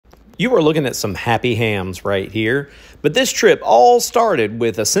You are looking at some happy hams right here, but this trip all started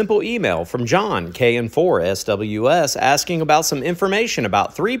with a simple email from John, KN4SWS, asking about some information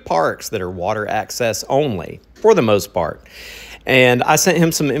about 3 parks that are water access only, for the most part. And I sent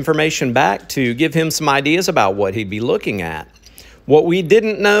him some information back to give him some ideas about what he'd be looking at. What we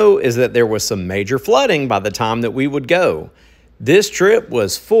didn't know is that there was some major flooding by the time that we would go. This trip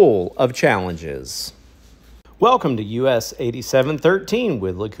was full of challenges. Welcome to US 8713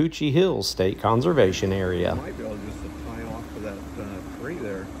 Withlacoochee Hills State Conservation Area. You might be able just to tie off of that tree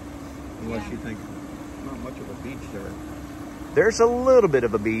there, unless you think not much of a beach there. There's a little bit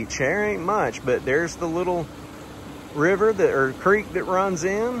of a beach. There ain't much, but there's the little river or creek that runs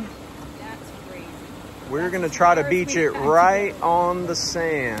in. That's crazy. We're going to try to beach it right on the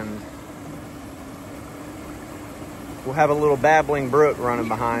sand. We'll have a little babbling brook running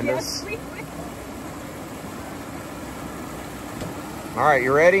behind us. All right,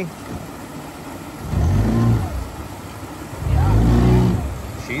 you ready?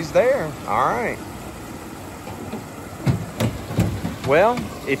 Yeah. She's there. All right. Well,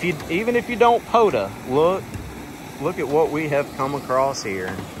 even if you don't POTA, look at what we have come across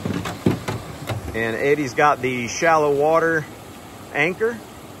here. And Eddie's got the shallow water anchor,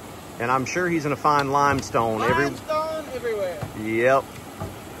 and I'm sure he's gonna find limestone everywhere. Yep.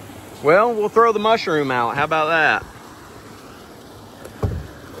 Well, we'll throw the mushroom out. How about that?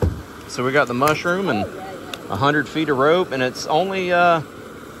 So we got the mushroom and 100 feet of rope, and it's only, oh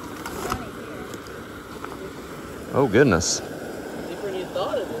goodness. Deeper than you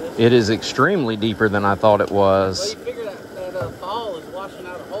thought it is. It is extremely deeper than I thought it was. Well, you figure that fall is washing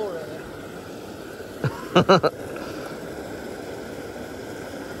out a hole right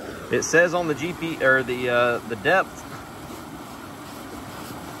there. It says on the GP, or the depth,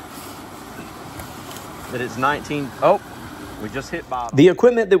 that it's 19, we just hit bottom. The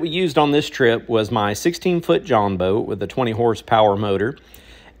equipment that we used on this trip was my 16-foot John boat with a 20 horsepower motor,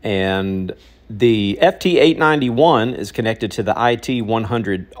 and the FT-891 is connected to the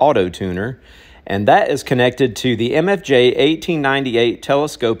IT-100 Autotuner, and that is connected to the MFJ-1898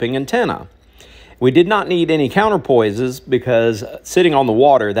 Telescoping antenna. We did not need any counterpoises because sitting on the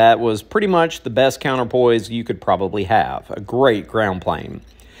water, that was pretty much the best counterpoise you could probably have. A great ground plane.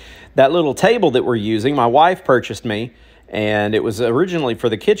 That little table that we're using, my wife purchased me, and it was originally for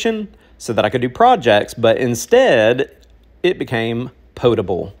the kitchen so that I could do projects, but instead it became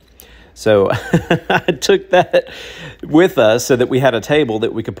potable. So I took that with us so that we had a table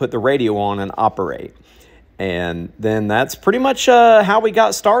that we could put the radio on and operate. And then that's pretty much how we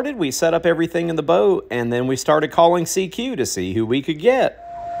got started. We set up everything in the boat, and then we started calling CQ to see who we could get.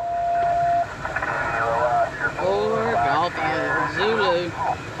 Zulu.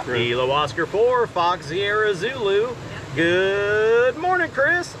 Kilo Oscar 4, Fox Sierra Zulu. Good morning,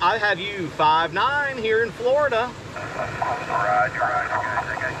 Chris. I have you 5'9" here in Florida. Roger. I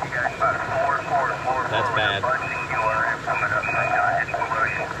got you guys about 4. That's bad.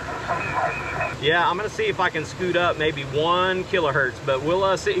 Yeah, I'm going to see if I can scoot up maybe 1 kilohertz, but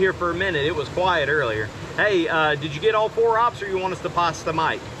we'll sit here for a minute. It was quiet earlier. Hey, did you get all 4 ops, or you want us to pass the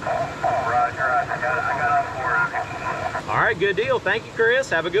mic? Roger, I got all 4 of you. All right, good deal. Thank you, Chris.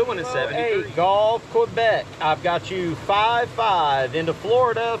 Have a good one in 73. Gulf, Quebec. I've got you 5'5" into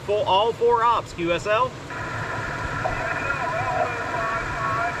Florida, all 4 ops, QSL.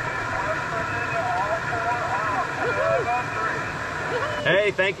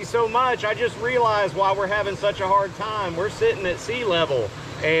 Hey, thank you so much. I just realized why we're having such a hard time. We're sitting at sea level,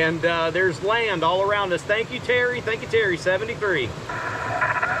 and there's land all around us. Thank you, Terry. Thank you, Terry. 73.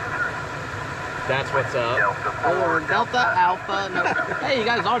 That's what's up. Or Delta Alpha. No. Hey, you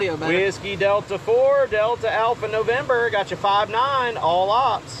got his audio better. Whiskey Delta 4, Delta Alpha November. Got you 5'9", all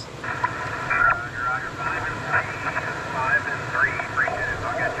ops. Roger. 5 and 3. Appreciate it.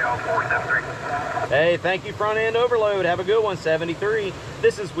 I'll get you all 473. Hey, thank you, Front End Overload. Have a good one, 73.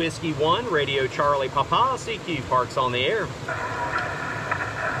 This is Whiskey 1, Radio Charlie Papa, CQ Parks on the air.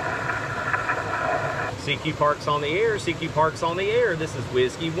 CQ Parks on the air, CQ Parks on the air. This is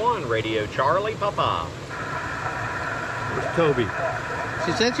Whiskey 1, Radio Charlie Papa. Where's Toby?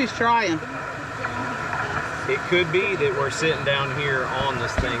 She said she's trying. It could be that we're sitting down here on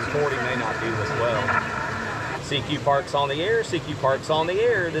this thing. 40 may not do as well. CQ Parks on the air, CQ Parks on the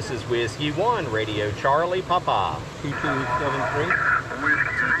air. This is Whiskey 1, Radio Charlie Papa. 2273.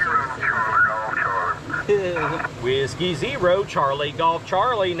 Whiskey 0, Charlie Golf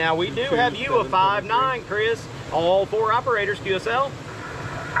Charlie. Now we do have you a 5'9", Chris. All 4 operators, QSL.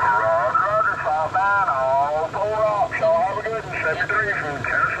 Roger, 5'9", all 4 ops. Have a good one, 73 from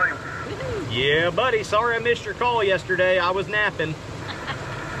Tennessee. Yeah, buddy. Sorry I missed your call yesterday. I was napping.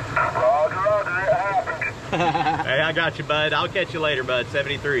 Roger, Hey, I got you, bud. I'll catch you later, bud.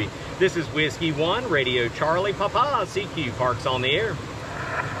 73. This is Whiskey 1, Radio Charlie Papa. CQ Parks on the air.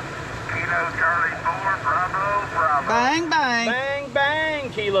 Kilo Charlie 4, Bravo, Bravo. Bang, bang. Bang, bang.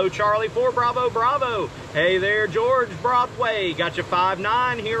 Kilo Charlie 4, Bravo, Bravo. Hey there, George Broadway. Got you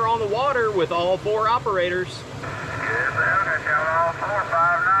 5-9 here on the water with all 4 operators. Yes, sir. Got y'all all 4, 5-9,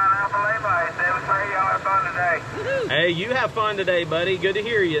 Alpha Lima, 73. Y'all have fun today. Hey, you have fun today, buddy. Good to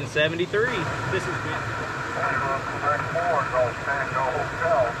hear you in 73. This is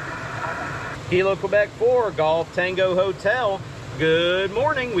Kilo Quebec 4, Golf Tango Hotel. Good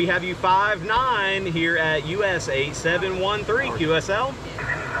morning. We have you 5-9 here at US 8713 QSL.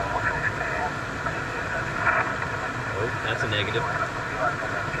 Oh, that's a negative.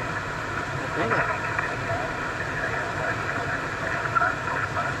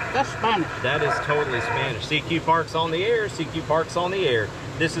 That's Spanish. That is totally Spanish. CQ Parks on the air. CQ Parks on the air.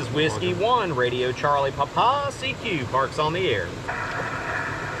 This is Whiskey 1, Radio Charlie Papa. CQ Parks on the air.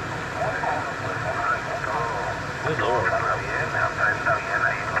 Good Lord.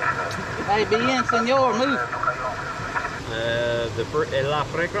 Hey, bien, señor, move. La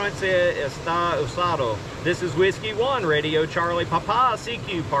frecuencia está usado. This is Whiskey 1, Radio Charlie Papa.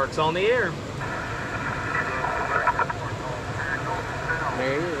 CQ Parks on the air.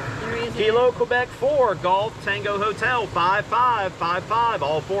 There he is. Kilo Quebec 4, Golf Tango Hotel, 5555,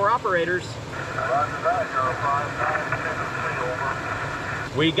 all 4 operators.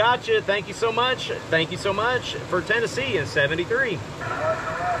 We got you. Thank you so much. Thank you so much for Tennessee in 73.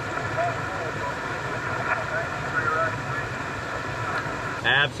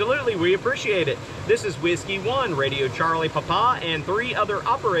 Absolutely, we appreciate it. This is Whiskey 1, Radio Charlie Papa, and 3 other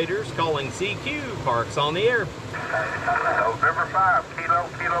operators calling CQ Parks on the air. November 5,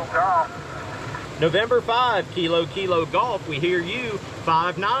 Kilo Golf. November 5, Kilo Golf. We hear you.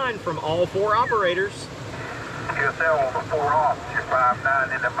 5-9 from all 4 operators. QSL on the 4 off. You're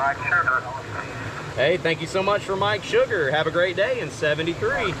 5-9 into Mike Sugar. Hey, thank you so much for Mike Sugar. Have a great day in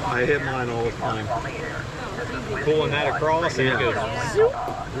 73. I hit mine all the time. Pulling that across and it goes.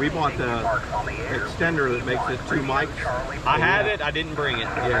 We bought the extender that makes it 2 mics. I have it. I didn't bring it.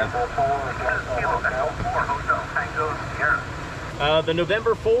 Yeah. The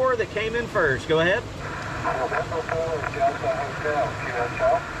November 4 that came in first. Go ahead.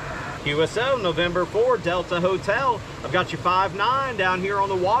 QSO, November 4, Delta Hotel. I've got you 5-9 down here on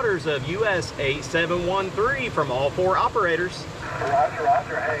the waters of US 8713 from all 4 operators.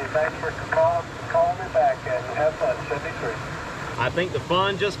 Roger. Hey, thanks for calling me back and have fun. 73. I think the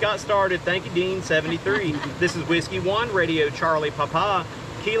fun just got started. Thank you, Dean. 73. This is Whiskey 1, Radio Charlie Papa.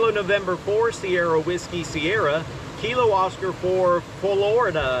 Kilo November 4, Sierra Whiskey Sierra. Kilo Oscar 4,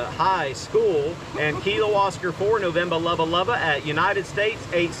 Florida High School. And Kilo Oscar 4, November Lubba Lubba at United States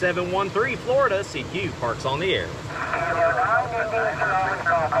 8713, Florida. CQ Parks on the air.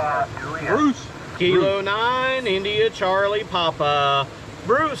 Bruce. Kilo 9, India Charlie Papa.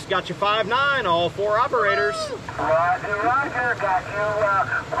 Bruce, got you 5-9, all 4 operators. Roger. Got you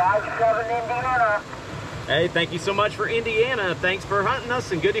 5-7 Indiana. Hey, thank you so much for Indiana. Thanks for hunting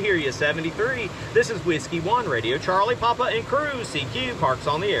us, and good to hear you, 73. This is Whiskey 1, Radio Charlie Papa and crew. CQ Parks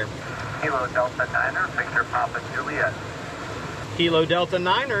on the air. Kilo Delta 9er, Victor Papa Juliet. Kilo Delta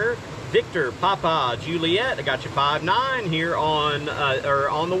 9er, Victor Papa Juliet. I got you 5-9 here on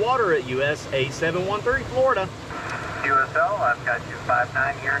the water at US 8713, Florida. QSL, I've got you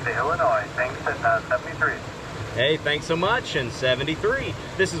 5-9 here into Illinois. Thanks at 73. Hey, thanks so much, and 73.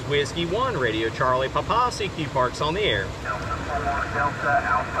 This is Whiskey 1, Radio Charlie Papa. CQ Parks on the air. Delta 4, Delta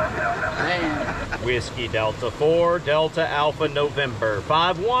Alpha, Delta. Man. Whiskey Delta 4, Delta Alpha November.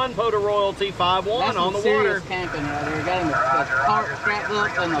 5-1, POTA Royalty 5-1 That's on the some water. serious camping right there. Got him the cart strapped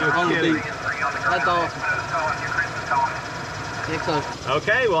up and on the beach. That's awesome.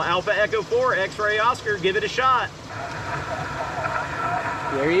 Okay, well, Alpha Echo 4, X-Ray Oscar, give it a shot.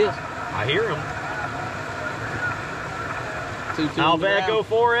 There he is. I hear him. 2-2 Alpha Echo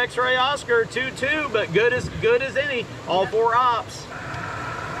 4, X-Ray Oscar, 2-2, but good as any. All 4 ops.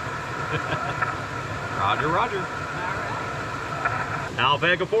 Roger. Alpha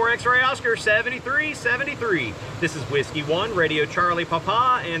Echo 4, X-Ray Oscar, 73. This is Whiskey 1, Radio Charlie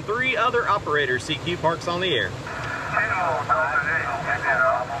Papa, and 3 other operators. CQ Parks on the air.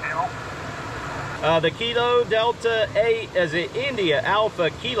 The Kilo Delta 8, is it India Alpha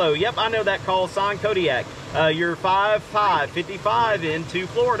Kilo? Yep, I know that call sign, Kodiak. You're 55 into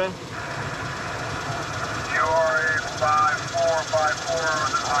Florida. You are a 5454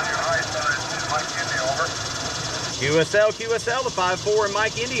 on your high side, Mike India, over. QSL, the 54 and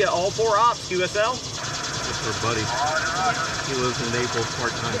Mike India, all 4 ops, QSL. That's our buddy. He lives in Naples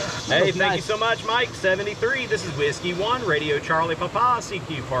part-time. Hey, thank you so much, Mike. 73. This is Whiskey 1, Radio Charlie Papa,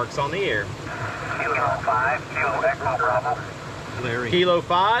 CQ Parks on the air. Kilo 5, Kilo Echo Bravo. Larry. Kilo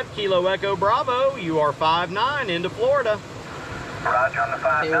 5, Kilo Echo Bravo. You are 5'9" into Florida. Roger on the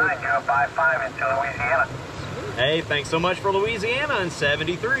 5'9", you're 5'5" into Louisiana. Hey, thanks so much for Louisiana in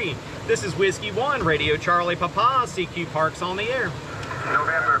 73. This is Whiskey 1, Radio Charlie Papa, CQ Parks on the air.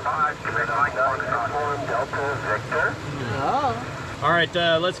 November 5, Quebec Mike Foxtrot, Delta Victor. Oh. All right,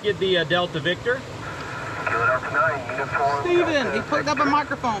 let's get the Delta Victor. Kilo Delta 9, uniform. Steven, he picked up a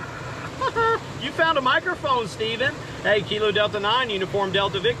microphone. You found a microphone, Steven. Hey, Kilo Delta 9, Uniform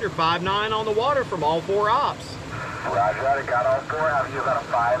Delta Victor, 5'9" on the water from all 4 ops. Roger, I got all 4 out of you. Got a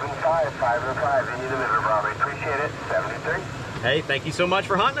 5 and 5, 5 and 5. Any delivery, Bravo. Appreciate it. 73. Hey, thank you so much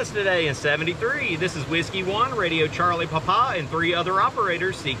for hunting us today in 73. This is Whiskey 1, Radio Charlie Papa, and 3 other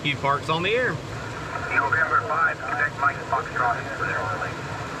operators, CQ Parks on the air. November 5, Quebec Mike Foxtrot.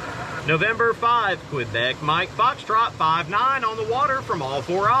 November 5, Quebec Mike Foxtrot, 5'9" on the water from all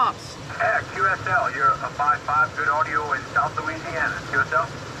 4 ops. Yeah, QSL, you're a 5'5", good audio in South Louisiana. QSL?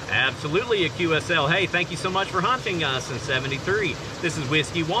 Absolutely a QSL. Hey, thank you so much for hunting us in 73. This is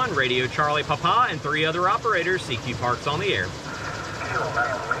Whiskey 1, Radio Charlie Papa, and 3 other operators, CQ Parks on the air.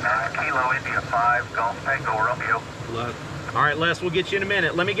 Kilo India 5, Golf Tango Romeo. All right, Les, we'll get you in a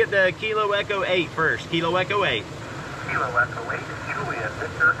minute. Let me get the Kilo Echo 8 first. Kilo Echo 8. Kilo Echo 8, Julia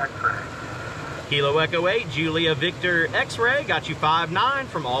Victor X-Ray. Kilo Echo 8, Julia Victor X-Ray, got you 5'9"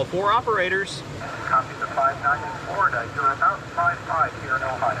 from all 4 operators. Copy the 5'9" in Florida. You're about 5'5" here in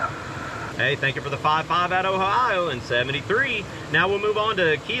Ohio. Hey, thank you for the 5'5" at Ohio in 73. Now we'll move on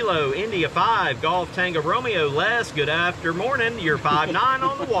to Kilo India 5, Golf Tango Romeo. Les, good after morning. You're 5'9"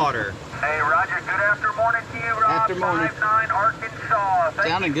 on the water. Hey, Roger. Good after morning to you, Rob. After morning. 5'9", Arkansas.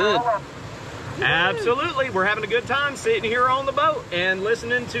 Sounding good. Absolutely. We're having a good time sitting here on the boat and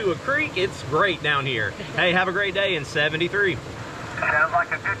listening to a creek. It's great down here. Hey, have a great day in 73. Sounds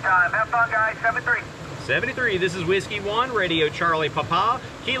like a good time. Have fun, guys. 73. 73, this is Whiskey 1, Radio Charlie Papa,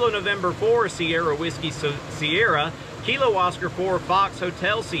 Kilo November 4, Sierra Whiskey Sierra, Kilo Oscar 4, Fox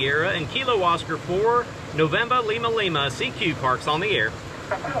Hotel Sierra, and Kilo Oscar 4, November Lima Lima, CQ Parks on the air.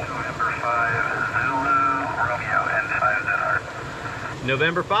 November 5, Zulu, Romeo, and 5 ZR.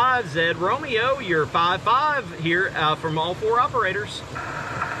 November 5, Zed Romeo, you're 5'5" here from all 4 operators.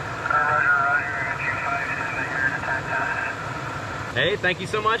 Hey, thank you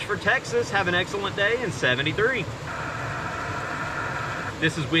so much for Texas. Have an excellent day in 73.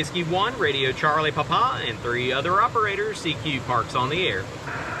 This is Whiskey 1, Radio Charlie Papa, and 3 other operators, CQ Parks on the air.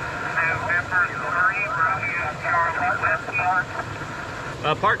 November 3, Romeo, Charlie, Whiskey.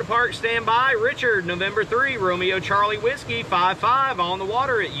 Park to park, stand by. Richard, November 3, Romeo Charlie Whiskey, 5'5" on the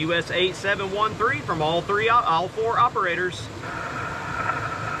water at US 8713 from all 4 operators.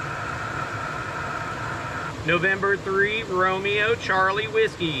 November 3, Romeo Charlie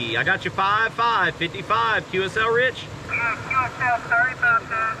Whiskey. I got you 5'5", 55. QSL, Rich? Yeah, QSL, sorry about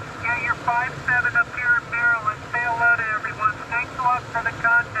that. Yeah, you're 5'7" up here in Maryland. Say hello to everyone. Thanks a lot for the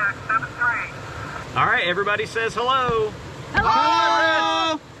contact. 7-3. All right, everybody says hello.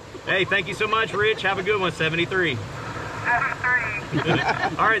 Hello! Hey, thank you so much, Rich. Have a good one, 73. 73.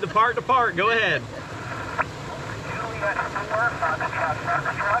 All right, the park to park. Go ahead.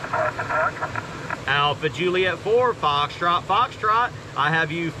 Alpha Juliet 4, Foxtrot, Foxtrot. I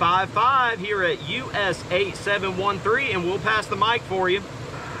have you 5'5" here at US 8713, and we'll pass the mic for you.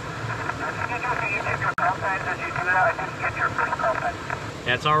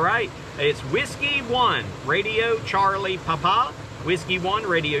 That's all right. It's Whiskey 1, Radio Charlie Papa. Whiskey 1,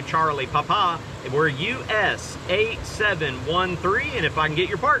 Radio Charlie Papa. We're US 8713, and if I can get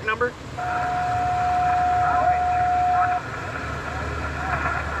your park number. US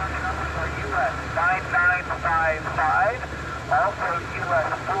 9955, also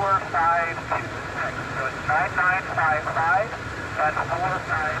US 4526. So it's 9955, that's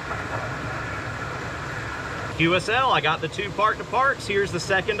 4526. QSL, I got the 2 park to parks. Here's the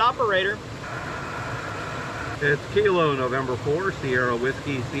second operator. It's Kilo November 4, Sierra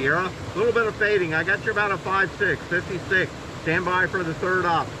Whiskey Sierra. A little bit of fading. I got you about a 5'6", 56. Stand by for the 3rd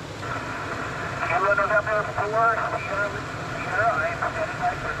op. Kilo November 4, Sierra Whiskey Sierra. I am standing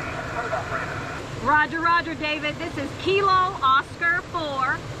by for the 3rd operator. Roger, Roger, David. This is Kilo Oscar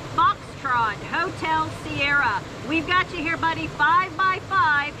 4, Foxtrot, Hotel Sierra. We've got you here, buddy,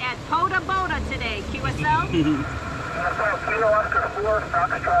 5x5 at POTA today. QSL? Kilo Oscar 4,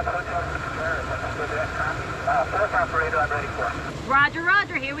 Foxtrot, Hotel Sierra. 4th operator, I'm ready for. Roger,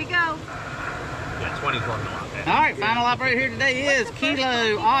 Roger. Here we go. Yeah, 20's working a lot. All right, final operator here today is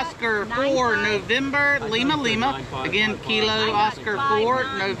Kilo Oscar 4 November Lima Lima. Again, Kilo Oscar 4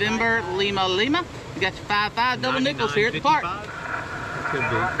 November Lima Lima. You got your 5.5 double nickels here at the park. Could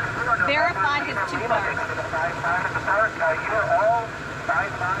be. Verify his 2 parts.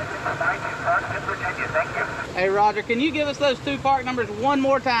 Hey, Roger, can you give us those 2 park numbers one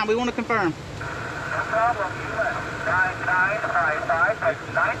more time? We want to confirm. No problem. 9955. That's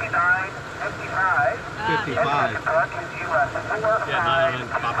 9955. 55. Yeah,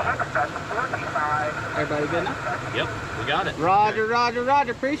 9955. Everybody good now? Yep, we got it. Roger, Roger,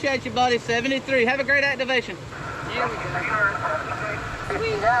 Roger. Appreciate you, buddy. 73. Have a great activation. There we go.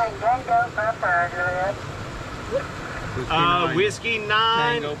 Whiskey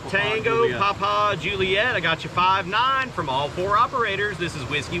 9, Tango, Papa, Juliet. I got you 5-9 from all 4 operators. This is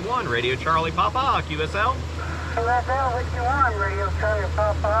Whiskey 1, Radio Charlie Papa, QSL. QSL, Whiskey 1, Radio Charlie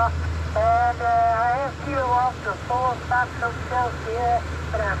Papa. And I have Kilo Oscar 4, Fox Hotel here,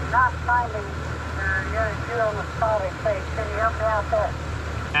 but I'm not finding the other 2 on the spotting page. Can you help me out there?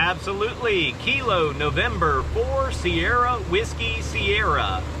 Absolutely. Kilo November 4 Sierra Whiskey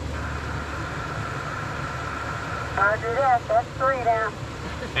Sierra. Roger that. That's 3 down.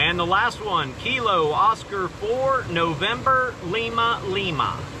 And the last one, Kilo Oscar 4 November Lima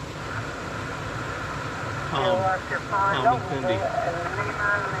Lima. Kilo Oscar 4 November Lima Lima.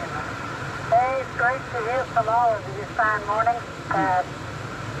 Hey, it's great to hear from all of you this fine morning.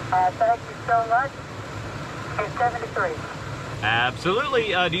 Thank you so much. It's 73.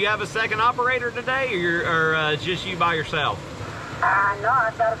 Absolutely. Do you have a second operator today, or just you by yourself? No,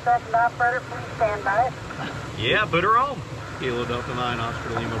 I've got a second operator. Please stand by. Yeah, put her on. Kilo Delta 9,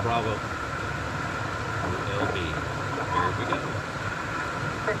 Oscar Lima Bravo. LB. Here we go.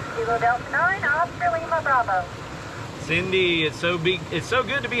 This is Kilo Delta 9, Oscar Lima Bravo. Cindy, it's so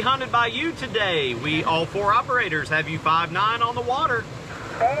good to be hunted by you today. We all 4 operators have you 5-9 on the water.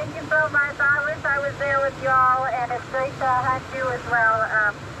 Thank you so much. I wish I was there with y'all, and it's great to hunt you as well.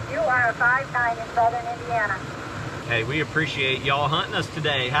 You are a 5-9 in southern Indiana. Hey, we appreciate y'all hunting us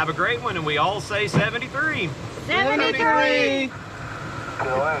today. Have a great one, and we all say 73. 73.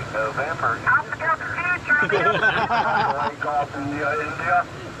 November. I'll forget the future.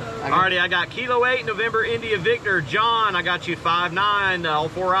 Alrighty, I got Kilo 8 November India Victor. John, I got you 5-9, all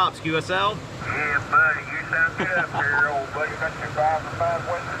 4 ops, QSL. Yeah, buddy, you sound good up here, old buddy. Got your 5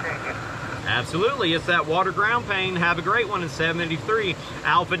 West Virginia. Absolutely, it's that water ground pain. Have a great one in 73.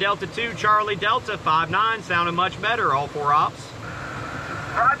 Alpha Delta 2, Charlie Delta, 5-9, sounding much better, all 4 ops.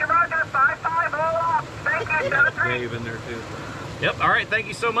 Roger, Roger, 5-5, all off. Thank you, 73. Dave in there too. Yep, all right, thank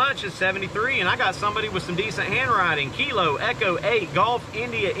you so much. It's 73, and I got somebody with some decent handwriting. Kilo Echo 8, Golf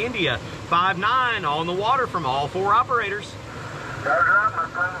India India, 5-9, on the water from all 4 operators. Roger, I'm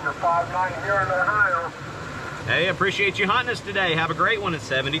returning to 5-9 here in Ohio. Hey, appreciate you hunting us today. Have a great one at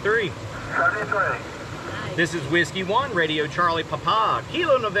 73. 73. This is Whiskey 1, Radio Charlie Papa,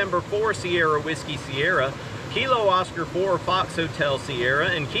 Kilo November 4 Sierra Whiskey Sierra, Kilo Oscar 4 Fox Hotel Sierra,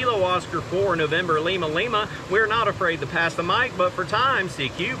 and Kilo Oscar 4 November Lima Lima. We're not afraid to pass the mic, but for time,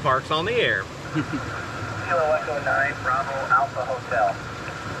 CQ Parks on the air. Kilo Echo 9, Bravo Alpha Hotel.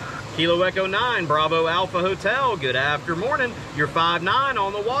 Kilo Echo 9, Bravo Alpha Hotel. Good after morning. You're 5-9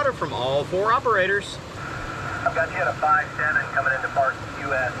 on the water from all 4 operators. I've got you at a 5-7 coming into Park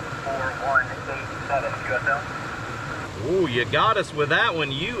US 4187 QSL. Ooh, you got us with that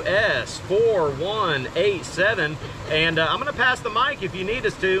one, US 4187. And I'm going to pass the mic if you need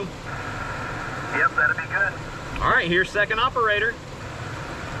us to. Yep, that'll be good. All right, here's second operator.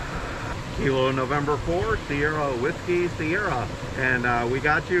 Kilo November 4 Sierra Whiskey Sierra. And we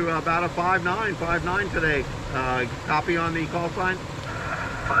got you about a 5-9 today. Copy on the call sign?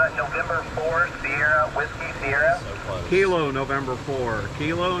 Was that November 4 Sierra Whiskey Sierra? So close. Kilo November 4.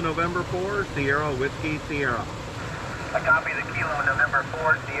 Kilo November 4 Sierra Whiskey Sierra. I copy the Kilo November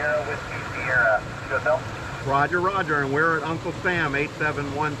 4 Sierra Whiskey Sierra. QSL? Roger, Roger, and we're at Uncle Sam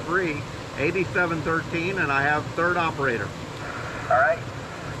 8713-8713, and I have third operator. All right.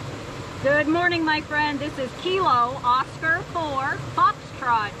 Good morning, my friend. This is Kilo Oscar 4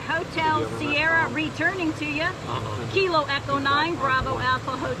 Foxtrot Hotel Sierra returning to you. Kilo Echo 9 Bravo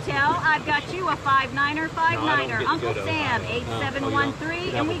Alpha Hotel. I've got you a 5-9er, 5-9er. Uncle Sam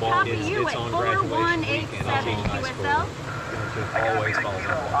 8713, and we copy you at 4187 QSL. Always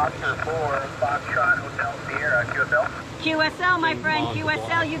Kilo Oscar 4 Foxtrot Hotel Sierra QSL. QSL, my friend,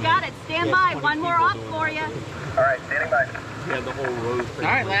 QSL, you got it. Stand by. One more op for you. All right, standing by. Yeah, the whole road. All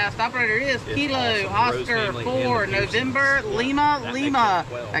right, last operator is Kilo Oscar 4 November Lima Lima.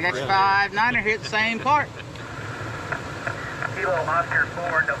 I got your 5-9er here at the same park. Kilo Oscar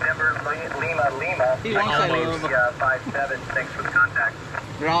 4, November Lima. He won't say Lima. 57. Thanks for the contact.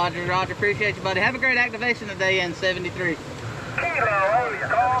 Roger, Roger. Appreciate you, buddy. Have a great activation today in 73.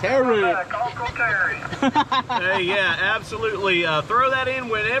 Terry. Hey, yeah, absolutely. Throw that in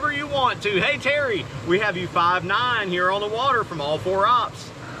whenever you want to. Hey, Terry, we have you 5'9" here on the water from all 4 ops.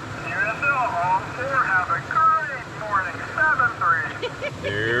 All 4 have a great morning. 7-3.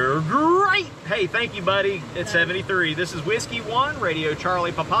 They're great. Hey, thank you, buddy. It's 73. This is Whiskey 1, Radio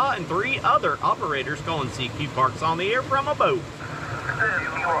Charlie Papa, and 3 other operators calling CQ Parks on the air from a boat.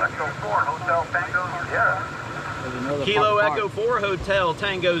 Kilo Echo 4, Hotel Tango Sierra. Kilo Echo 4, Hotel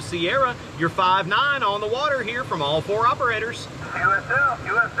Tango Sierra. You're 5'9" on the water here from all 4 operators. QSL.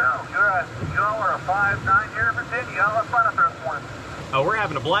 Y'all are a 5'9" here in Virginia. Y'all have fun up there this morning. Oh, we're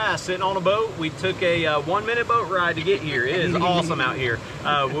having a blast sitting on a boat. We took a 1-minute boat ride to get here. It is awesome out here.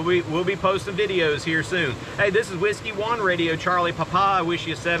 We'll be posting videos here soon. Hey, this is Whiskey 1, Radio Charlie Papa. I wish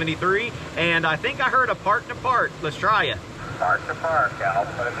you 73. And I think I heard a park to park. Let's try it. Park to park,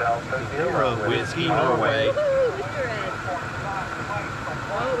 Alpha Delta 0. Whiskey Norway. Oh,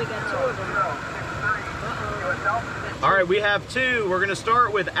 we got 2 of them. All right, we have 2. We're going to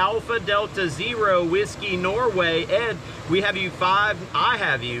start with Alpha Delta 0 Whiskey Norway. Ed, we have you I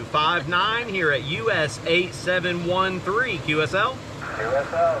have you 5'9" here at US 8713 QSL.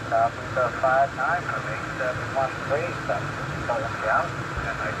 QSL, copy the 5'9" from 8713. That's going out.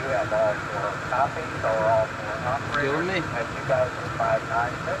 And I do have all 4 copies, or all 4 operators. Killing me. And you guys are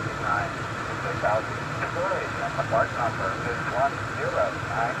 5'959. 2003. And the part number is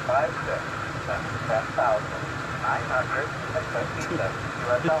 10956. That's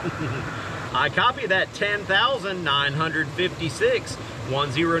 10,956. I copy that 10,956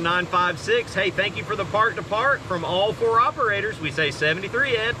 10956. Hey, thank you for the park to park from all 4 operators. We say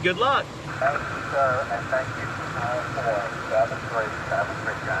 73, Ed. Good luck. Thank you, sir, and thank you for 73. Have a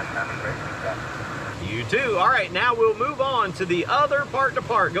great guys. Have a great weekend. You too. All right, now we'll move on to the other park to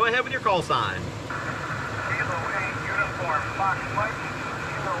park. Go ahead with your call sign. Kilo 8 Uniform Fox Mike.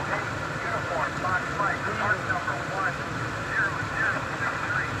 Kilo 8 Uniform Fox Mike. Park number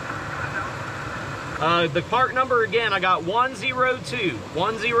 10063. The park number again, I got 102. 102.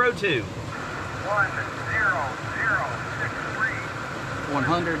 10063.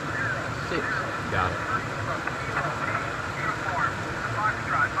 106. Got it. Uniform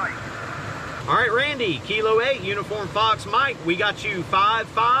Foxtrot Mike. All right, Randy, Kilo 8, Uniform Fox Mike. We got you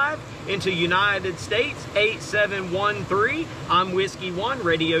 5'5" into United States 8713. I'm Whiskey 1,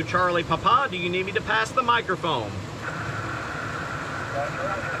 Radio Charlie Papa. Do you need me to pass the microphone?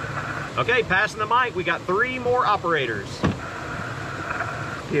 Okay, passing the mic. We got 3 more operators.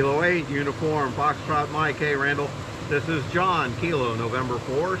 Kilo 8, Uniform Foxtrot Mike. Hey, Randall. This is John, Kilo, November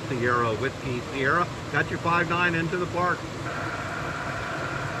 4, Sierra Whiskey Sierra. Got you 5'9" into the park.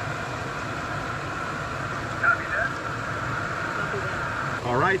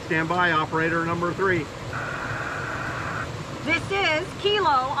 All right, stand by, operator number 3. This is Kilo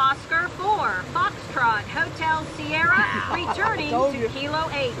Oscar 4, Foxtrot Hotel Sierra, returning to Kilo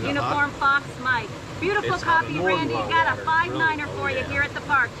 8, Uniform Fox Mike. Beautiful copy, Randy. You've got a 5'9" for you here at the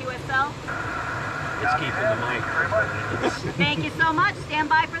park, QSL. It's keeping the mic. Thank you so much. Stand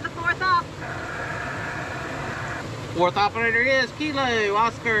by for the 4th op. 4th operator is Kilo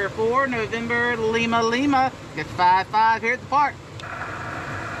Oscar 4, November Lima. Gets 5'5" here at the park.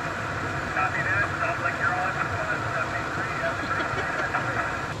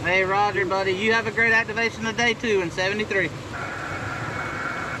 Hey, Roger, buddy. You have a great activation today, too, in 73.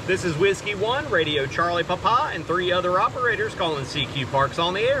 This is Whiskey 1, Radio Charlie Papa, and 3 other operators calling CQ Parks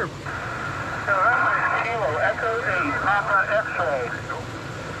on the air. Kilo Echo 8, Papa X-ray.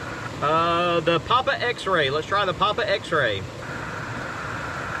 The Papa X-ray. Let's try the Papa X-ray. Yes,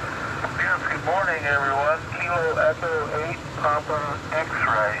 good morning, everyone. Kilo Echo 8, Papa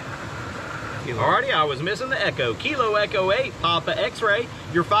X-ray. Alrighty, I was missing the echo. Kilo Echo 8, Papa X-ray.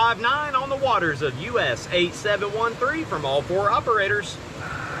 You're 5'9" on the waters of US 8713 from all 4 operators.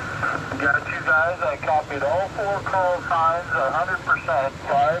 Got you guys. I copied all 4 call signs, 100%,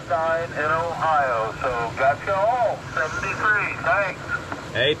 5'9" in Ohio. So got you all. 73. Thanks.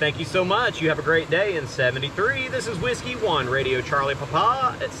 Hey, thank you so much. You have a great day in 73. This is Whiskey 1, Radio Charlie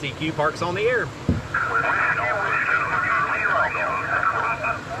Papa at CQ Parks on the air.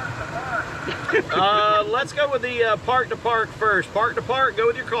 Let's go with the park to park first. Park to park, go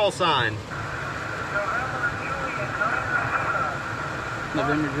with your call sign.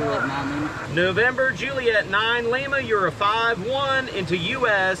 November Juliet 9 Lima. November Juliet 9 Lima, you're a 5'1" into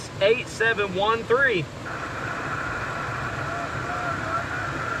US 8713.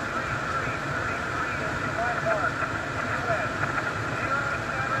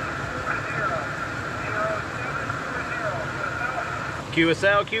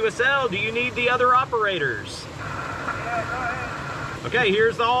 QSL, do you need the other operators? Okay,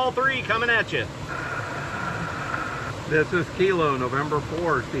 here's the all three coming at you. This is Kilo, November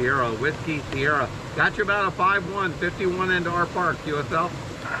 4, Sierra, Whiskey, Sierra. Got you about a 5-1, 51 into our park, QSL.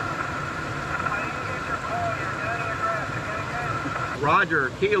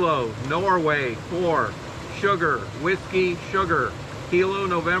 Roger, Kilo, Norway, 4, Sugar, Whiskey, Sugar. Kilo,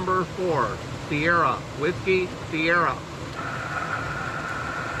 November 4, Sierra, Whiskey, Sierra.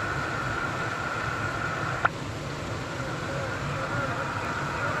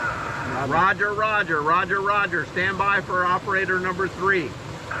 Roger, Roger, Roger, Roger. Stand by for operator number 3.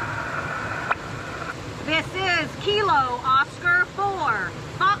 This is Kilo Oscar 4,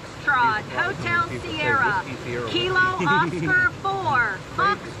 Foxtrot, Hotel Sierra. Kilo Oscar 4,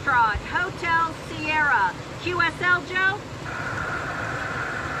 Foxtrot, Hotel Sierra. QSL, Joe?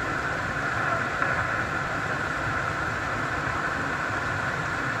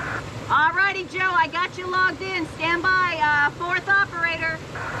 Alrighty, Joe, I got you logged in. Stand by, fourth operator.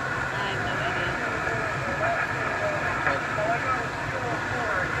 I have no idea.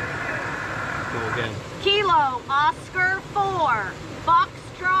 Go again. Kilo Oscar 4,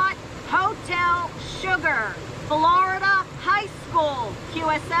 Foxtrot, Hotel Sugar, Florida High School.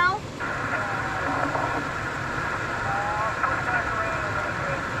 QSL?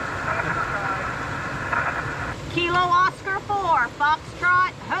 Kilo Oscar 4,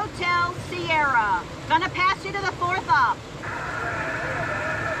 Foxtrot, Hotel Sierra. Gonna pass you to the fourth op.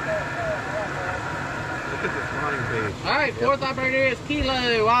 Look at this flying page. All right, fourth operator is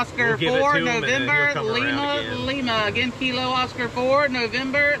Kilo Oscar 4, November, Lima, Lima. Again, Kilo Oscar 4,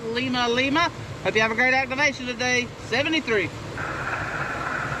 November, Lima, Lima. Hope you have a great activation today. 73.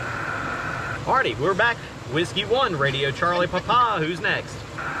 Alrighty, we're back. Whiskey 1, Radio Charlie Papa. Who's next?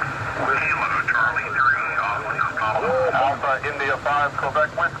 Alpha India 5, Quebec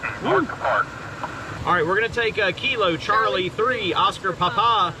Whiskey, Park to Park. All right, we're going to take Kilo Charlie 3, Oscar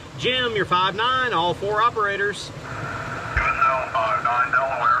Papa. Jim, you're 5'9", all 4 operators. QSL 59,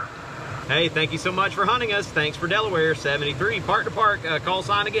 Delaware. Hey, thank you so much for hunting us. Thanks for Delaware, 73, park to park. Call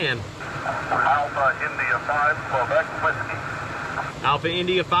sign again. Alpha India 5, Quebec Whiskey. Alpha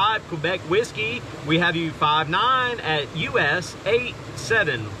India 5, Quebec Whiskey. We have you 5'9" at US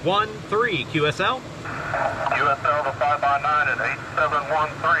 8713. QSL? QSL to 5x9 at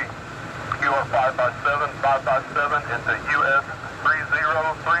 8713. QR 5x7, 5x7 into US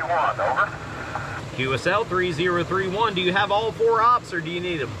 3031. Over. QSL 3031. Do you have all 4 ops or do you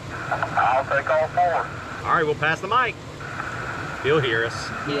need them? I'll take all 4. All right, we'll pass the mic. He'll hear us.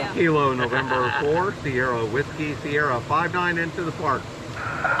 Yeah. Kilo, November 4, Sierra, Whiskey, Sierra. 5-9 into the park.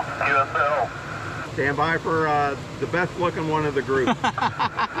 QSL. Stand by for the best looking one of the group.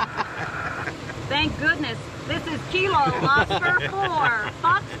 Thank goodness. This is Kilo Oscar 4,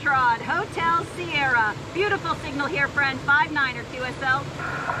 Foxtrot, Hotel Sierra. Beautiful signal here, friend. 5-9er QSL.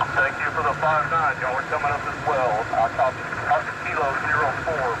 Thank you for the 5-9. Y'all are coming up as well. I'll copy Kilo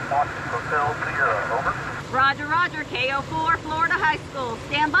 04, Fox Hotel Sierra. Over. Roger, Roger. KO4, Florida High School.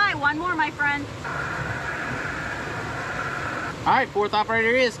 Stand by. One more, my friend. All right, fourth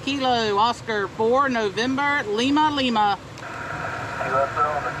operator is Kilo Oscar 4, November, Lima, Lima.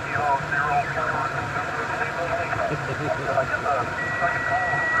 QSL to Kilo 04.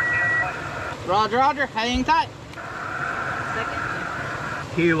 Roger, Roger. Hang tight. Second.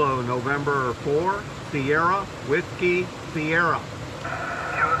 Kilo, November 4, Sierra, Whiskey, Sierra.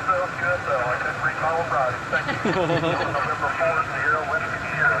 QSL, I couldn't read my own writing. Thank you. November 4, Sierra, Whiskey,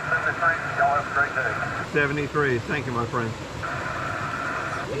 Sierra. 73. Y'all have a great day. 73. Thank you, my friend.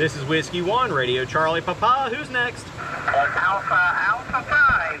 This is Whiskey 1, Radio Charlie Papa. Who's next? Alpha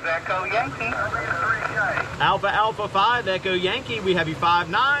 5, Echo Yankee. Alpha 5, Echo Yankee. We have you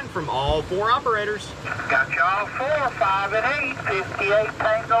 5'9" from all 4 operators. Got y'all 4, 5 and 8, 58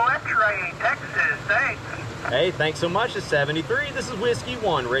 Tango X-Ray, Texas. Thanks. Hey, thanks so much. It's 73. This is Whiskey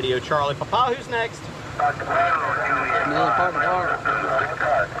 1, Radio Charlie Papa. Who's next? Another part of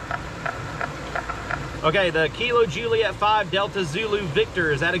the Okay, the Kilo Juliet 5, Delta Zulu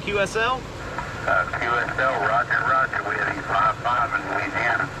Victor. Is that a QSL? QSL, Roger. We have you 5-5 in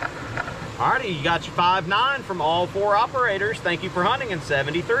Louisiana. Alrighty, you got your 5'9" from all 4 operators. Thank you for hunting in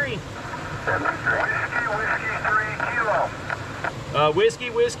 73. 73. Whiskey 3 Kilo.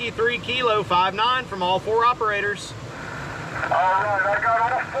 Whiskey 3 Kilo, 5'9" from all 4 operators. All right, I got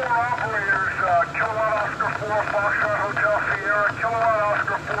all 4 operators. Kilowatt Oscar 4, Foxtrot Hotel Sierra. Kilowatt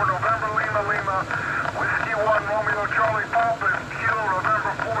Oscar 4, November Lima Lima. Whiskey 1, Romeo Charlie Papa. Kilo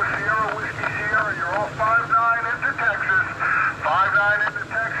November 4, Sierra, Whiskey Sierra. You're all 5-9 into Texas. 5-9 into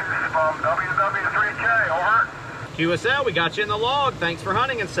Texas from WW3K. Over. QSL, we got you in the log. Thanks for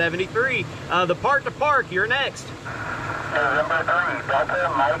hunting in 73. The park to park, you're next. November 3, Delta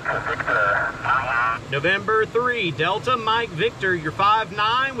Mike Victor. November 3, Delta Mike Victor, you're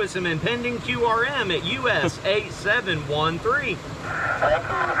 5'9" with some impending QRM at US 8713. Thank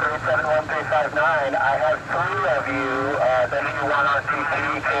you for 71359. I have 3 of you,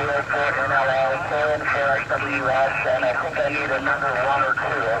 W1RCP, KO4 NLL, KNKRWS, and I think I need another 1 or 2,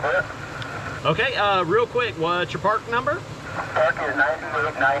 over. Okay, real quick, what's your park number? Park is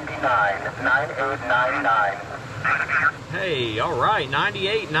 9899, 9899. Hey, all right,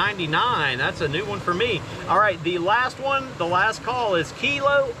 9899. That's a new one for me. All right, the last one, the last call is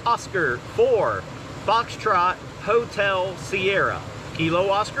Kilo Oscar 4, Foxtrot Hotel Sierra. Kilo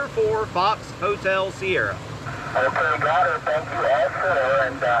Oscar 4, Fox Hotel Sierra. Okay, got it. Thank you all 4,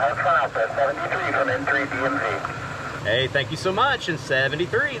 and have fun out there. 73 from N3 DMZ. Hey, thank you so much. In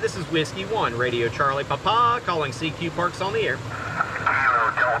 73, this is Whiskey 1, Radio Charlie Papa, calling CQ Parks on the air.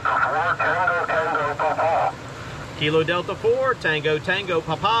 Kilo Delta 4, Tango Tango Papa. Kilo Delta 4, Tango Tango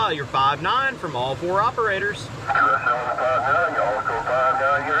Papa, you're 5'9" from all 4 operators. QSOs 59, you also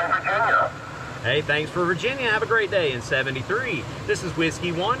 59 here in Virginia. Hey, thanks for Virginia. Have a great day. In 73, this is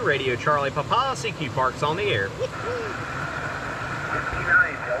Whiskey 1, Radio Charlie Papa, CQ Parks on the air.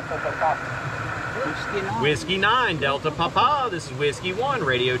 Whiskey 9, Delta Papa, this is Whiskey 1,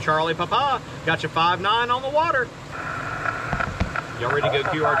 Radio Charlie Papa. Got you 5'9" on the water. Y'all ready to go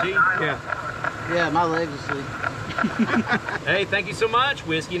QRT? Yeah. Yeah, my legs asleep. Hey, thank you so much.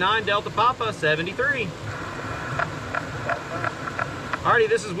 Whiskey 9, Delta Papa, 73. Alrighty,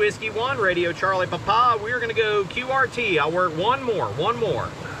 this is Whiskey 1, Radio Charlie Papa. We're going to go QRT. I'll work one more.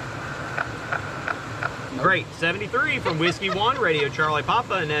 Nope. Great, 73 from Whiskey 1, Radio Charlie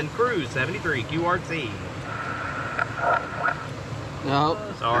Papa, and then Cruise, 73, QRT. Nope.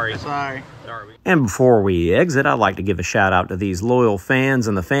 Sorry. And before we exit, I'd like to give a shout out to these loyal fans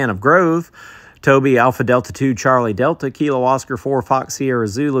and the fan of Grove. Toby, Alpha Delta 2, Charlie Delta, Kilo Oscar 4, Fox Sierra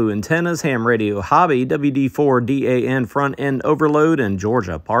Zulu Antennas, Ham Radio Hobby, WD4 DAN Front End Overload, and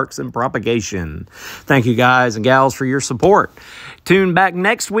Georgia Parks and Propagation. Thank you guys and gals for your support. Tune back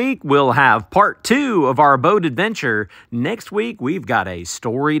next week. We'll have part 2 of our boat adventure. Next week, we've got a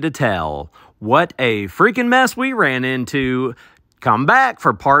story to tell. What a freaking mess we ran into. Come back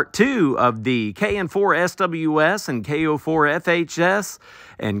for part 2 of the KN4 SWS and KO4 FHS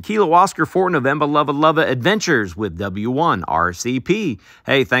and Kilo Oscar 4 November Lava Adventures with W1 RCP.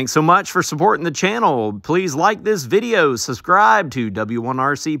 Hey, thanks so much for supporting the channel. Please like this video, subscribe to W1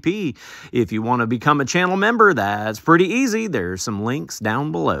 RCP. If you want to become a channel member, that's pretty easy. There's some links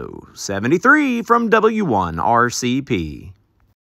down below. 73 from W1 RCP.